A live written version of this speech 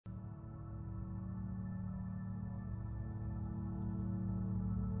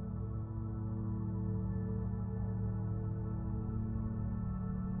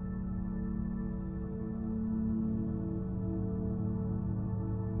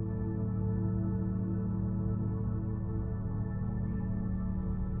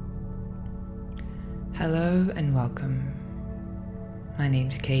Hello and welcome. My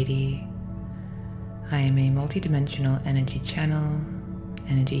name's Katie. I am a multidimensional energy channel,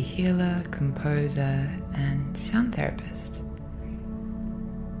 energy healer, composer, and sound therapist.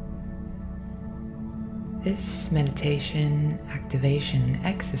 This meditation, activation, and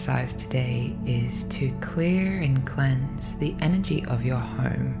exercise today is to clear and cleanse the energy of your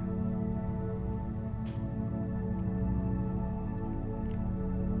home.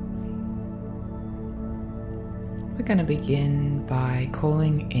 We're going to begin by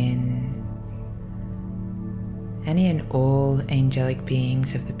calling in any and all angelic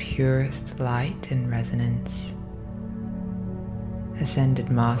beings of the purest light and resonance,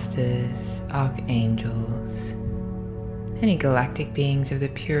 ascended masters, archangels, any galactic beings of the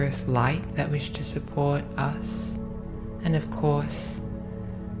purest light that wish to support us, and of course,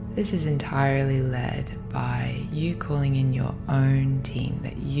 this is entirely led by you calling in your own team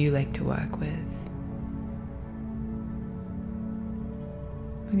that you like to work with.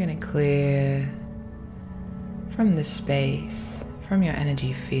 We're going to clear from the space, from your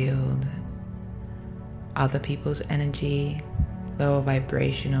energy field, other people's energy, lower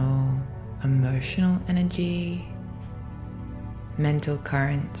vibrational, emotional energy, mental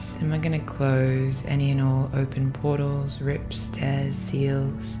currents, and we're going to close any and all open portals, rips, tears,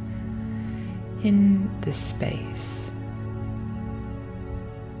 seals in the space.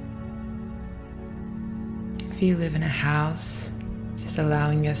 If you live in a house, just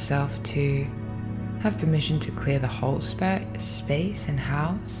allowing yourself to have permission to clear the whole space and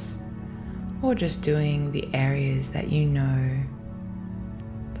house, or just doing the areas that you know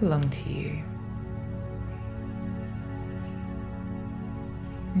belong to you.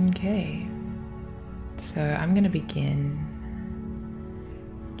 Okay, so I'm going to begin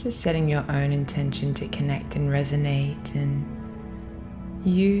just setting your own intention to connect and resonate and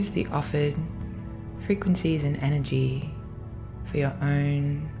use the offered frequencies and energy for your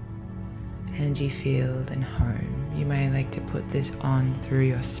own energy field and home. You may like to put this on through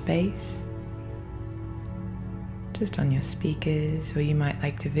your space, just on your speakers, or you might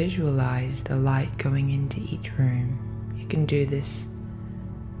like to visualize the light going into each room. You can do this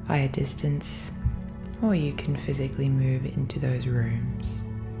via distance, or you can physically move into those rooms.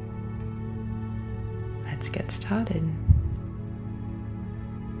 Let's get started.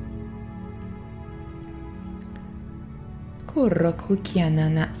 Kurro kukiana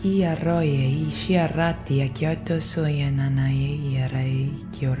na ia roye ishiarati akioto soya nanaye iarai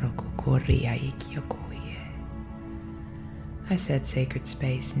kioroko koria ikiokoye. I said sacred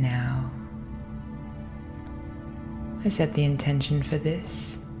space now. I set the intention for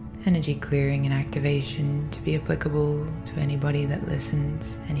this energy clearing and activation to be applicable to anybody that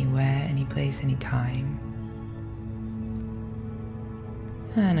listens, anywhere, any place, any time.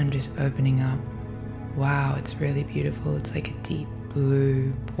 And I'm just opening up. Wow, it's really beautiful. It's like a deep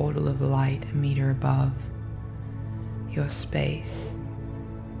blue portal of light a meter above your space.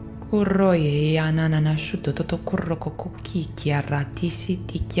 And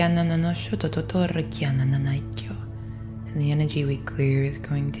the energy we clear is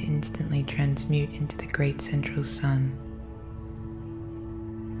going to instantly transmute into the great central sun.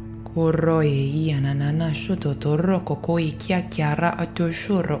 And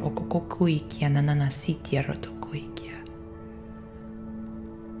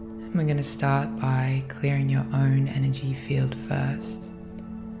we're going to start by clearing your own energy field first.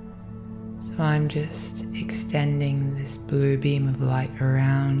 So I'm just extending this blue beam of light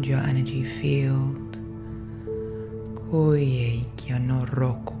around your energy field.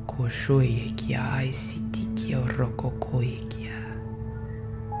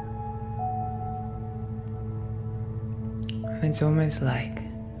 It's almost like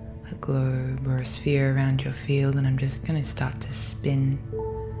a globe or a sphere around your field, and I'm just going to start to spin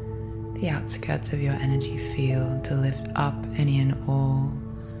the outskirts of your energy field to lift up any and all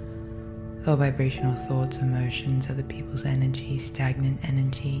low vibrational thoughts, emotions, other people's energy, stagnant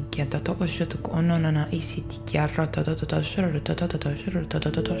energy.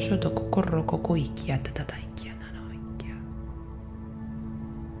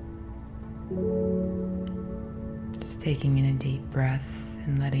 Taking in a deep breath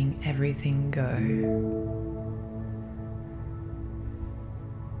and letting everything go.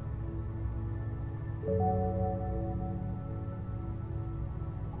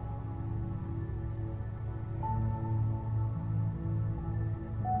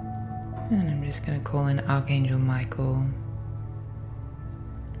 And I'm just going to call in Archangel Michael.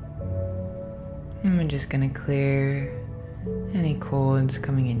 And we're just going to clear any cords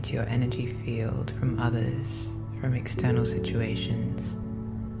coming into your energy field from others, from external situations.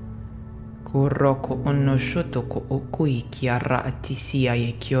 Kuroko ono shoto ko okui kiara atisia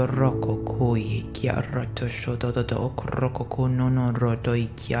ye kioroko koi kiara to shoto to okoroko ko nono roto i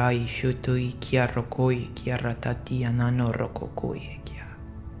kiai shoto i kiara koi kiara tatia nano roko koi kia.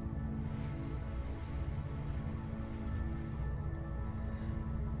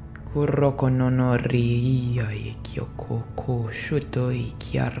 Kuroko nono ria ye kioko ko shoto i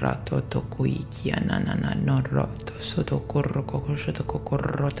kiara toto koi kiana nana no roto soto kuroko ko shoto ko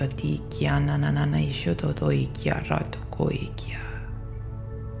korota ti kiana nana i shoto to i kiara to koi kia.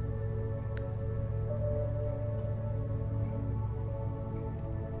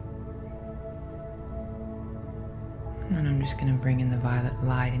 And I'm just going to bring in the violet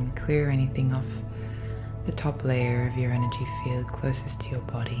light and clear anything off the top layer of your energy field closest to your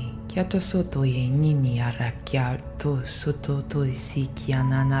body. Kia to soto ye nini ara kia to soto to si kia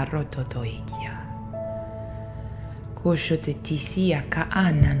nana roto to i kia. Ko shote tisia ka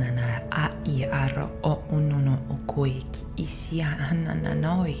ananana a I ara o unono o koi ki isia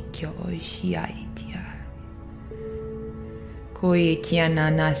anana i kia o shia i tia. Koi kia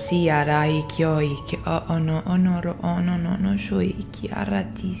nana si ara i kia i ki o ono onoro ono no no sho i ki ara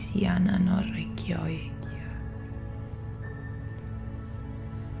tisia nano re kia i.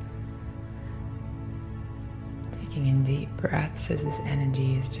 Taking in deep breaths as this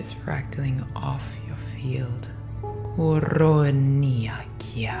energy is just fractaling off your field. Koronia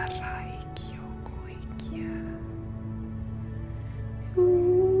kiara ikioko ikia.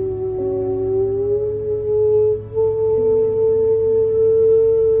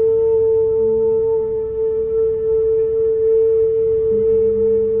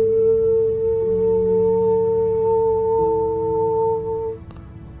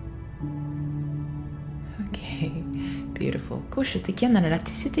 Beautiful. Kushite kiana la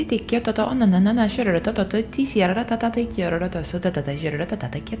tisite kyoto to ona nana shiro to tisiara tata kioro to sota tata shiro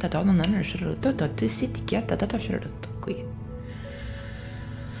tata kyoto to ona nana shiro to tisite kyoto to shiro to kui.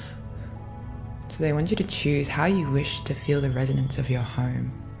 So they want you to choose how you wish to feel the resonance of your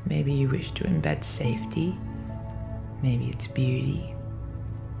home. Maybe you wish to embed safety. Maybe it's beauty.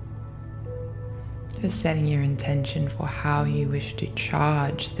 Just setting your intention for how you wish to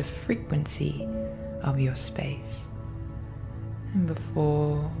charge the frequency of your space. And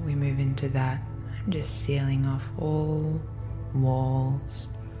before we move into that, I'm just sealing off all walls,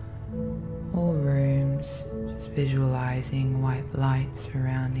 all rooms, just visualizing white light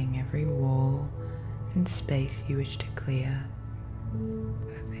surrounding every wall and space you wish to clear.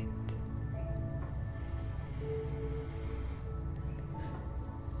 Perfect.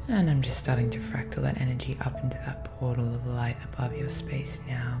 And I'm just starting to fractal that energy up into that portal of light above your space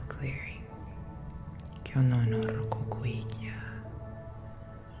now, clearing. Kyo no no rokoko ikia.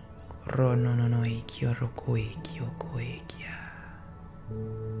 Ro no no no ikio roko ikio ko ikia.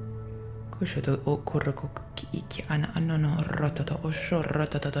 Kushoto o koroko ki iki ana anono rototo o sho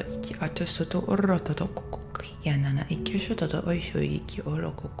rototo iki ato soto o rototo koko kia nana iki shototo o sho iki o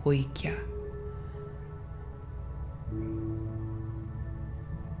roko ko ikia.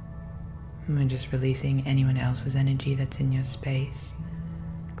 We're just releasing anyone else's energy that's in your space.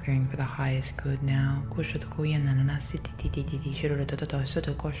 Clearing for the highest good now. Kuroko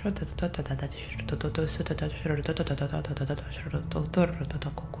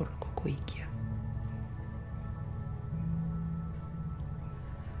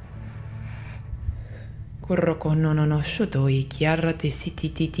no no no shoto I chiara te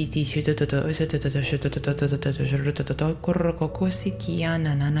siti ti ti ti shoto kuroko kosi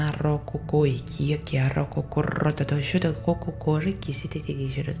kiana nana roko koi kia chiara kokoroto shoto koko koriki siti ti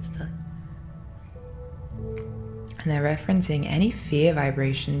shoto. And they're referencing any fear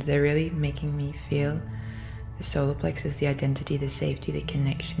vibrations. They're really making me feel the solar plexus, the identity, the safety, the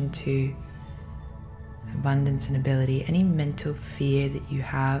connection to abundance and ability. Any mental fear that you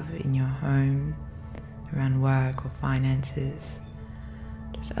have in your home around work or finances,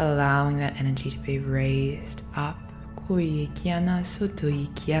 just allowing that energy to be raised up. Kui kiana sutui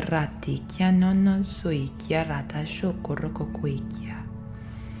kiarati kianono sui kiarata shokoroko kuikia.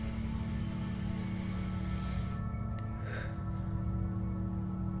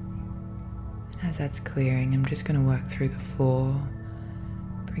 As that's clearing, I'm just going to work through the floor,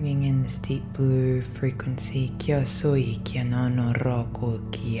 bringing in this deep blue frequency. Kyo sui kianono roku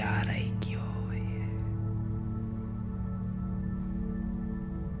kiara kyo.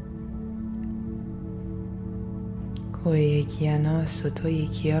 Koe kia no soto I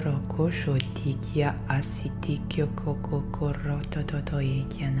kia roko shoti kia asiti kyo koko koro toto ye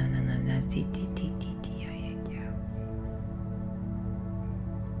kia nanana ziti titi tia ye kia.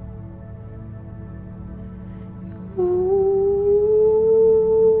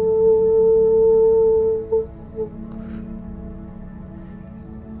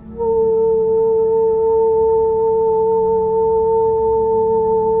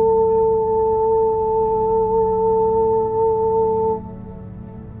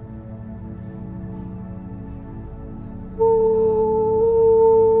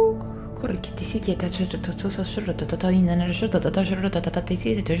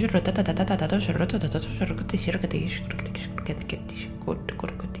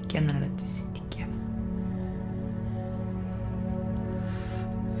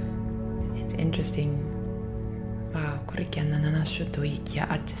 It's interesting. Wow,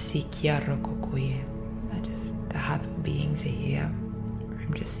 the Hathor beings are here.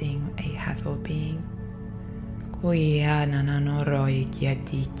 I'm just seeing a Hathor being. Kuya nanano roi kia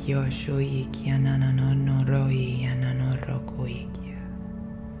di kyo shui kia nanano no roi anano rokoi kia.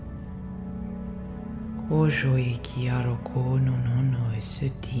 Koshui kia roko no no no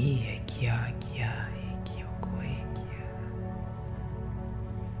suti kia kia kyo koi kia.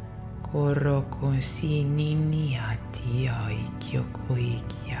 Koroko si nini hati ai kyo koi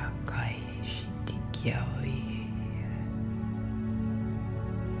kia kai shiti kia oi.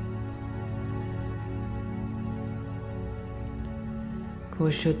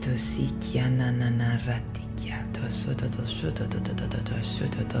 Koshoto si kia nanana rati kia to soto to soto to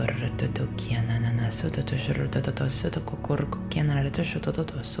soto to roto kia nanana soto to shoroto to soto kokoroko kia nanara to shoto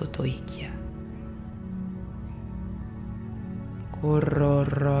to soto ikia.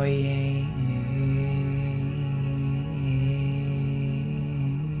 Kororoye.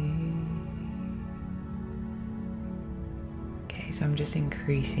 Okay, so I'm just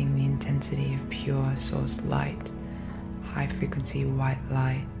increasing the intensity of pure source light. High frequency white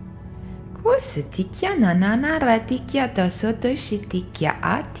light.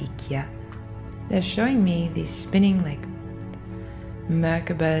 They're showing me these spinning like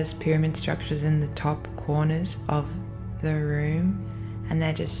Merkabah's pyramid structures in the top corners of the room, and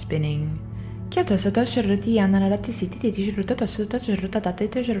they're just spinning.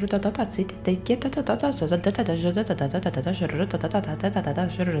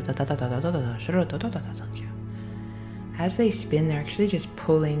 As they spin, they're actually just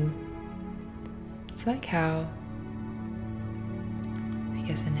pulling. It's like how, I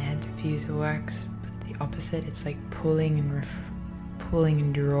guess, an antifuser works, but the opposite. It's like pulling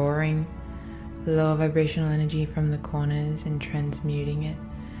and drawing lower vibrational energy from the corners and transmuting it.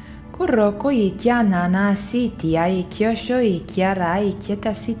 Kuroko ikia nana siti ai kyosho ikia rai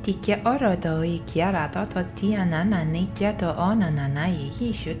kieta siti ke orodo ikia rato tia nana ne kieto ona nana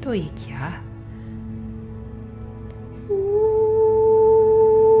hi shuto ikia.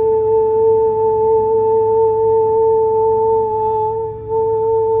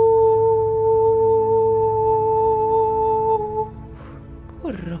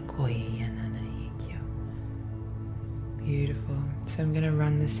 Beautiful. So I'm going to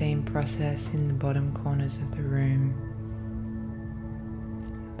run the same process in the bottom corners of the room.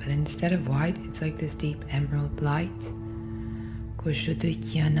 But instead of white, it's like this deep emerald light. It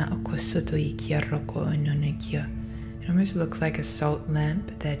almost looks like a salt lamp,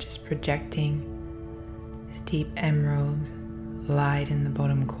 but they're just projecting this deep emerald light in the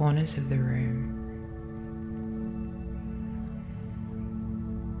bottom corners of the room.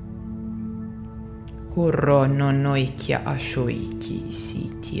 Kuro no noikia ashoiki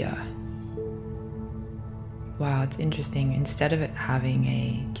sitia. Wow, it's interesting. Instead of it having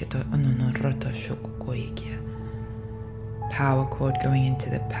a power cord going into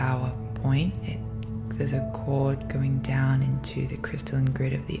the power point, there's a cord going down into the crystalline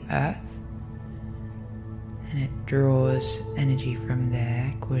grid of the earth, and it draws energy from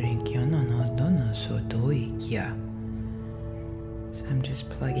there. So I'm just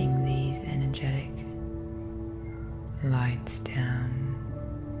plugging these energetic lights down.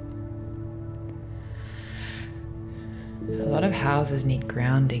 A lot of houses need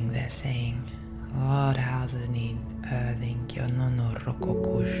grounding, they're saying. A lot of houses need earthing.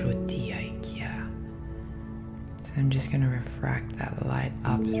 So I'm just going to refract that light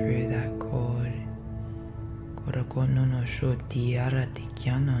up through that cord.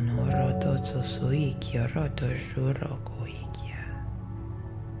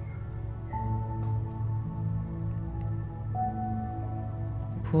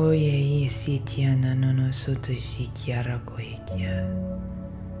 And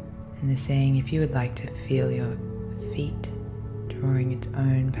they're saying if you would like to feel your feet drawing its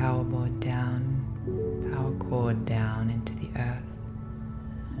own power cord down into the earth.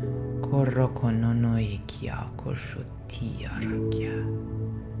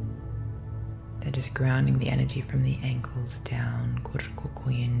 They're just grounding the energy from the ankles down.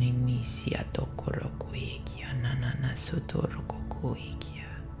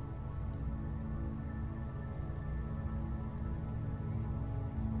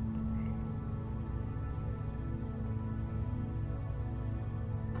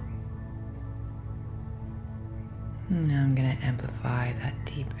 Now I'm going to amplify that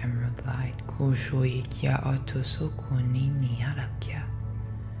deep emerald light.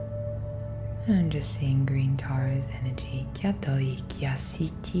 And I'm just seeing green Tara's energy.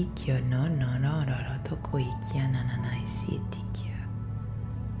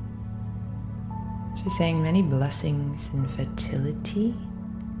 She's saying many blessings and fertility,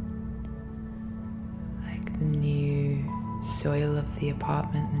 like the new soil of the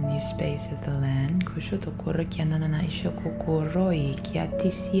apartment, the new space of the land.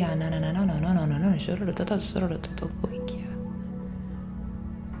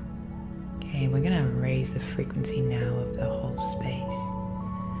 Okay, we're gonna raise the frequency now of the whole space.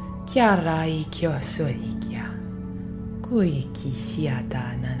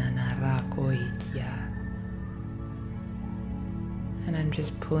 And I'm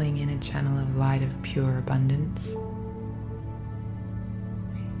just pulling in a channel of light of pure abundance.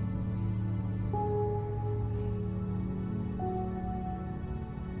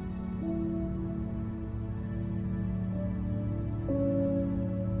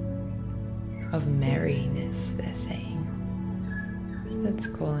 Of merriness, they're saying. So let's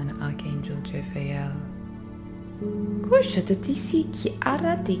call in Archangel Jophael.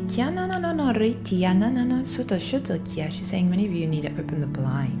 She's saying many of you need to open the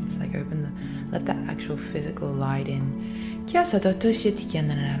blinds, like let that actual physical light in.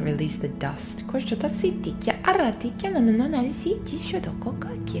 Release the dust.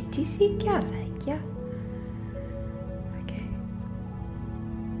 Okay.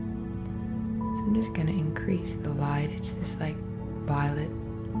 So I'm just going to increase the light. It's this like violet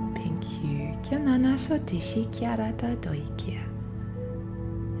pink hue.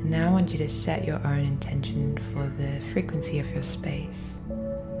 And now I want you to set your own intention for the frequency of your space.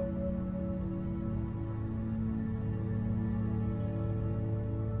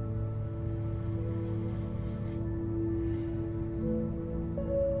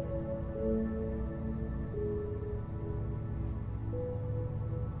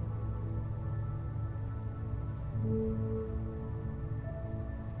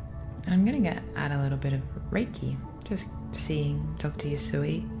 I'm going to add a little bit of Reiki, just seeing Dr.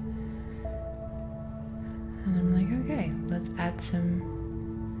 Yasui. And I'm like, okay, let's add some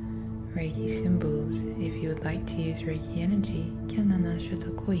Reiki symbols. If you would like to use Reiki energy,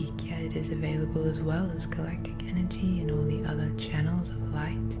 it is available as well as galactic energy and all the other channels of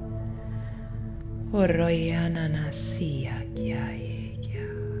light.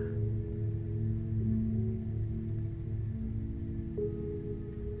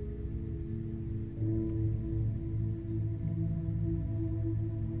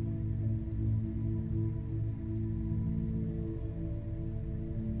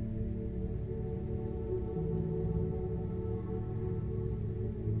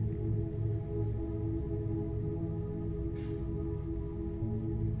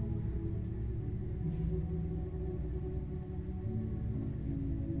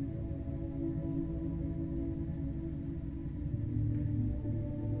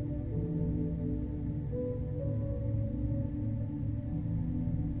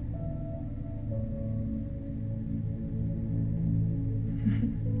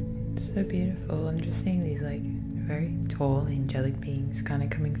 So beautiful. I'm just seeing these like very tall angelic beings kind of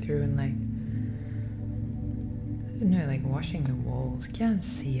coming through and like, I don't know, like washing the walls.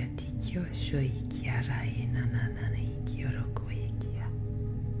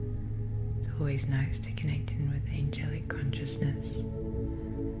 It's always nice to connect in with angelic consciousness.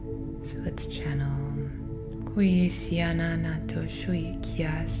 So let's channel.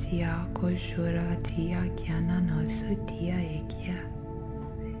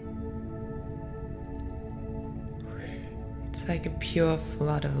 It's like a pure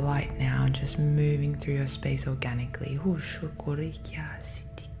flood of light now, just moving through your space organically.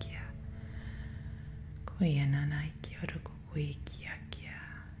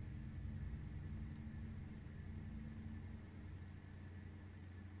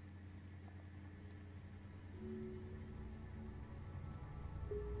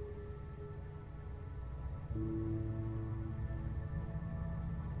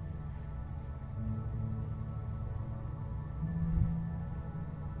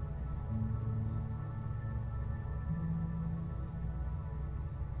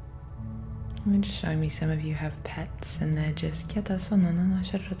 And just showing me some of you have pets and they're just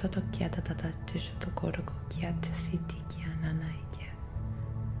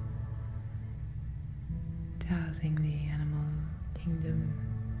dowsing the animal kingdom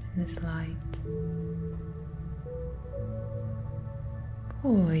in this light.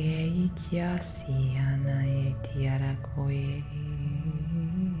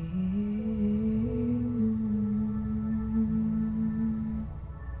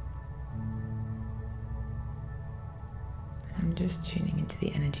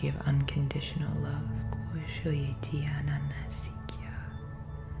 energy of unconditional love.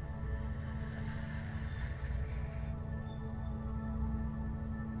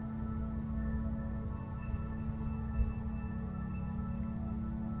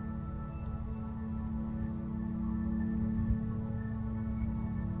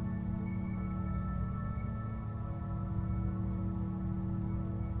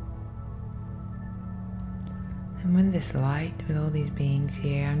 And with this light, with all these beings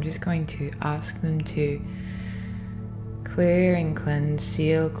here, I'm just going to ask them to clear and cleanse,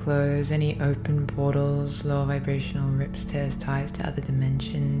 seal, close any open portals, low vibrational rips, tears, ties to other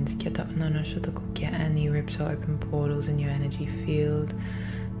dimensions. Any rips or open portals in your energy field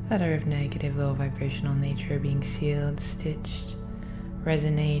that are of negative, low vibrational nature are being sealed, stitched,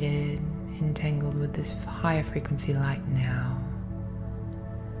 resonated, entangled with this higher frequency light now.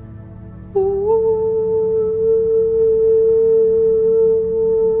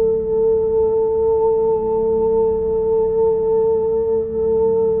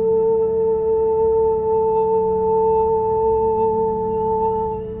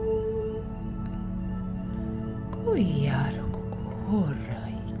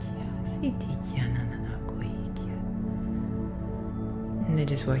 And they're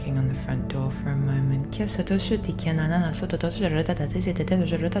just working on the front door for a moment.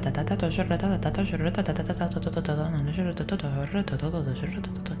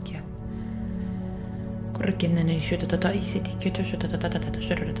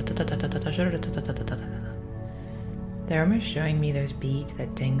 They're almost showing me those beads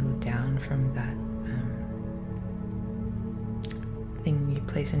that dangle down from that thing you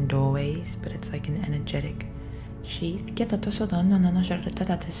place in doorways, but it's like an energetic sheath.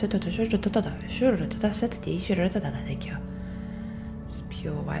 Just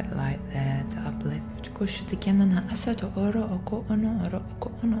pure white light there to uplift.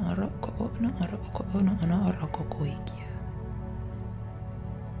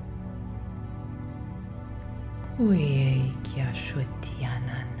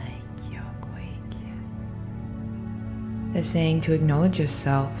 They're saying to acknowledge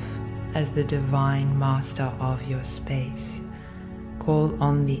yourself as the divine master of your space. Call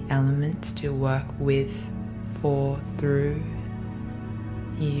on the elements to work with, for, through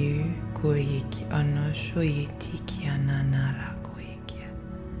you.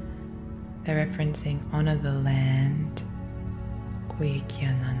 They're referencing honor the land.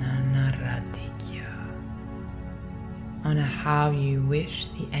 Honor how you wish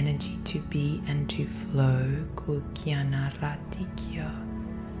the energy to be and to flow.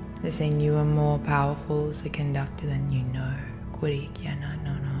 They're saying you are more powerful as a conductor than you know.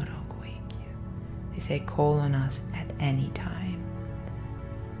 They say call on us at any time.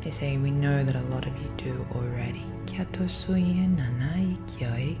 They say we know that a lot of you do already.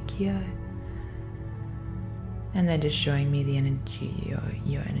 And they're just showing me the energy,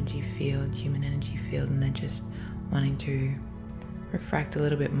 your energy field, human energy field, and they're just wanting to refract a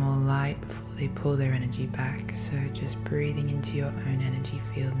little bit more light before they pull their energy back. So just breathing into your own energy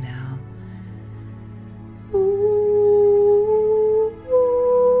field now.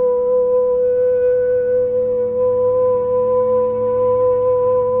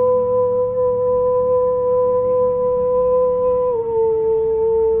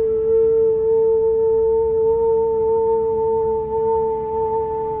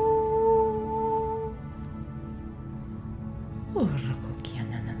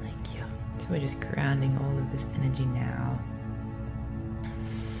 So we're just grounding all of this energy now.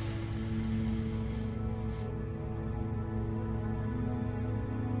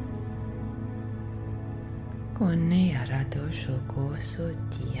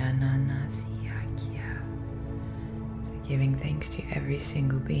 So giving thanks to every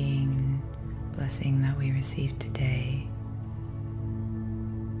single being, blessing that we received today.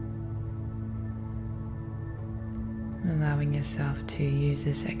 Allowing yourself to use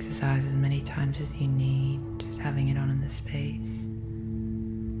this exercise as many times as you need, just having it on in the space.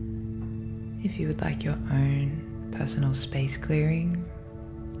 If you would like your own personal space clearing,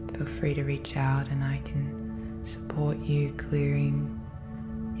 feel free to reach out and I can support you clearing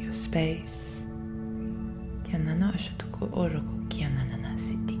your space.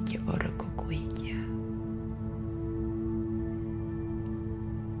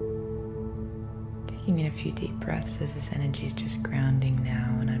 Taking in a few deep breaths as this energy is just grounding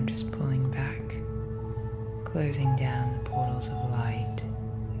now, and I'm just pulling back, closing down the portals of light.